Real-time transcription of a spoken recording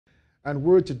And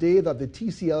word today that the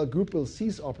TCL Group will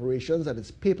cease operations at its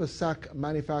Paper Sack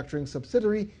Manufacturing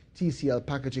Subsidiary, TCL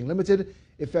Packaging Limited,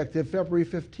 effective February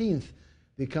 15th.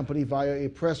 The company, via a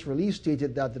press release,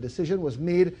 stated that the decision was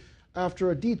made after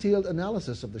a detailed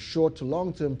analysis of the short to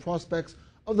long-term prospects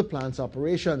of the plant's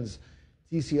operations.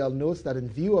 TCL notes that in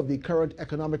view of the current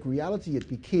economic reality, it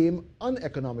became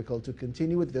uneconomical to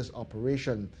continue with this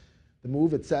operation. The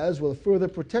move, it says, will further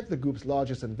protect the group's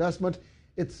largest investment,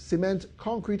 its cement,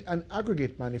 concrete and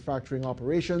aggregate manufacturing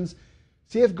operations,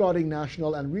 safeguarding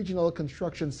national and regional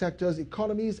construction sectors,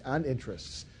 economies and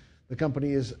interests. The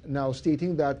company is now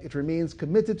stating that it remains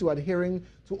committed to adhering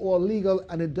to all legal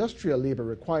and industrial labor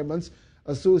requirements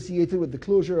associated with the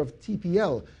closure of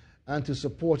TPL and to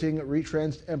supporting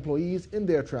retrenched employees in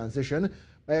their transition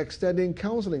by extending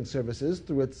counseling services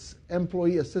through its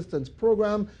employee assistance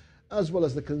program, as well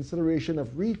as the consideration of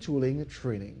retooling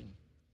training.